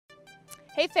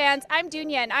Hey fans, I'm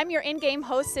Dunya and I'm your in-game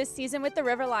host this season with the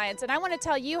River Lions, and I want to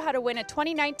tell you how to win a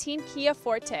 2019 Kia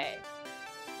Forte.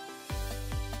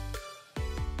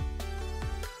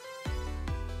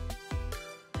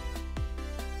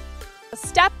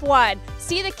 Step 1.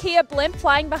 See the Kia blimp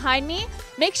flying behind me?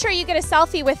 Make sure you get a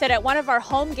selfie with it at one of our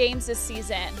home games this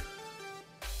season.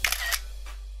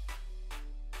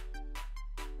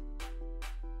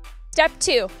 Step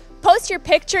 2. Post your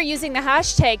picture using the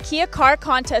hashtag Kia Car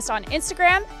Contest on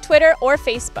Instagram, Twitter, or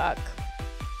Facebook.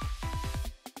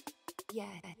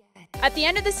 At the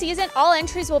end of the season, all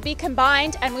entries will be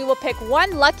combined and we will pick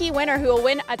one lucky winner who will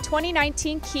win a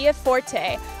 2019 Kia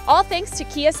Forte, all thanks to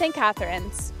Kia St.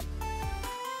 Catharines.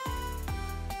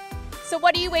 So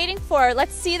what are you waiting for?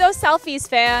 Let's see those selfies,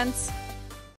 fans.